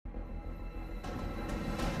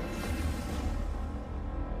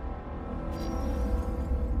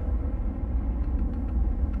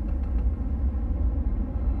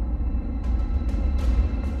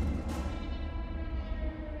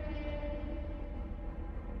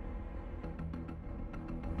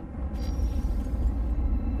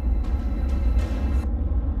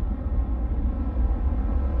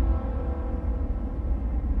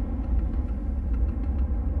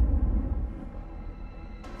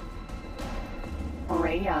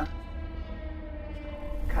Rhea.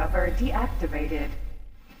 Cover deactivated.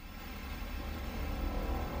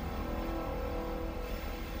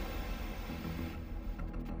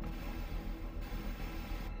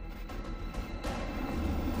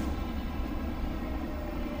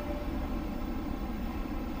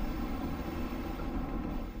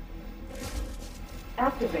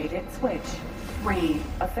 Activated switch. 3.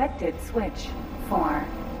 Affected switch. 4.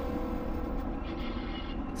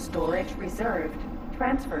 Storage reserved.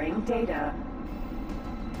 Transferring data.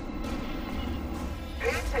 Pay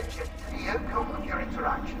attention to the outcome of your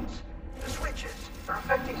interactions. The switches are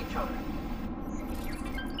affecting each other.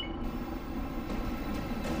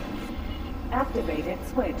 Activated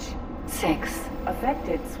switch. 6.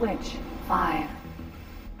 Affected switch. 5.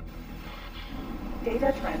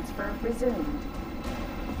 Data transfer resumed.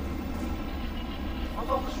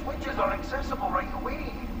 Although the switches are accessible right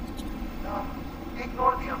away.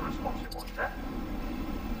 Ignore the unresponsive ones, eh?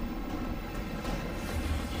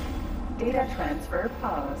 Data transfer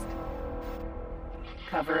paused.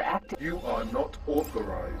 Cover active. You are not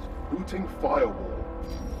authorized. Booting Firewall.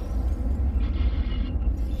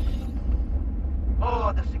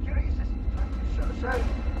 Oh, the security system's trying to shut us out.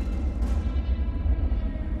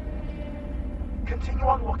 Continue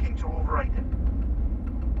unlocking to override it.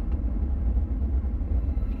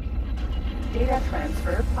 Data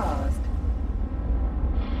transfer paused.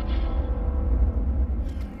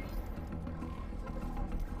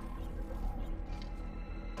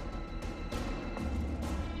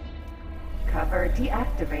 Cover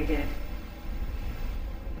deactivated.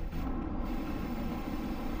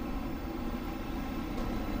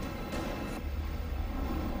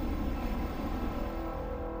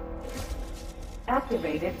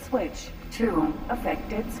 Activated switch. 2.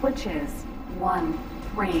 Affected switches. 1.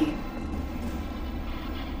 3.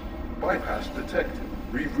 Bypass detected.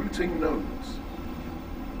 Rerouting nodes.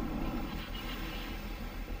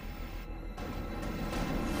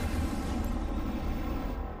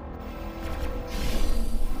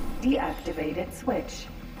 Deactivated switch.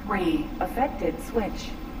 3. Affected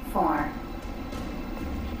switch. 4.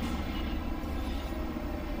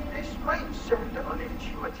 This might sound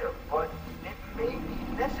unintuitive, but it may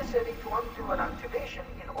be necessary to undo an activation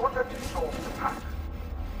in order to solve the pattern.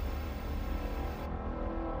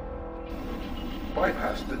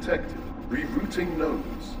 Bypass detected. Rerouting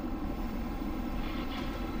nodes.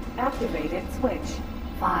 Activated switch.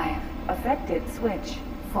 5. Affected switch.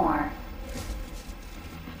 4.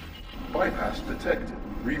 Bypass detected.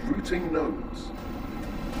 Rerouting nodes.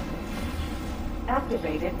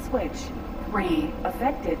 Activated switch. 3.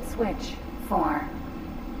 Affected switch. 4.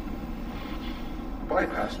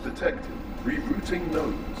 Bypass detected. Rerouting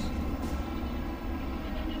nodes.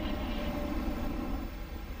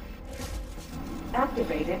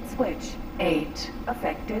 Activated switch. 8.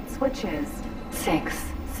 Affected switches. 6.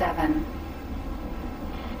 7.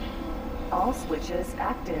 All switches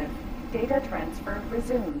active. Data transfer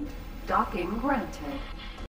resumed. Docking granted.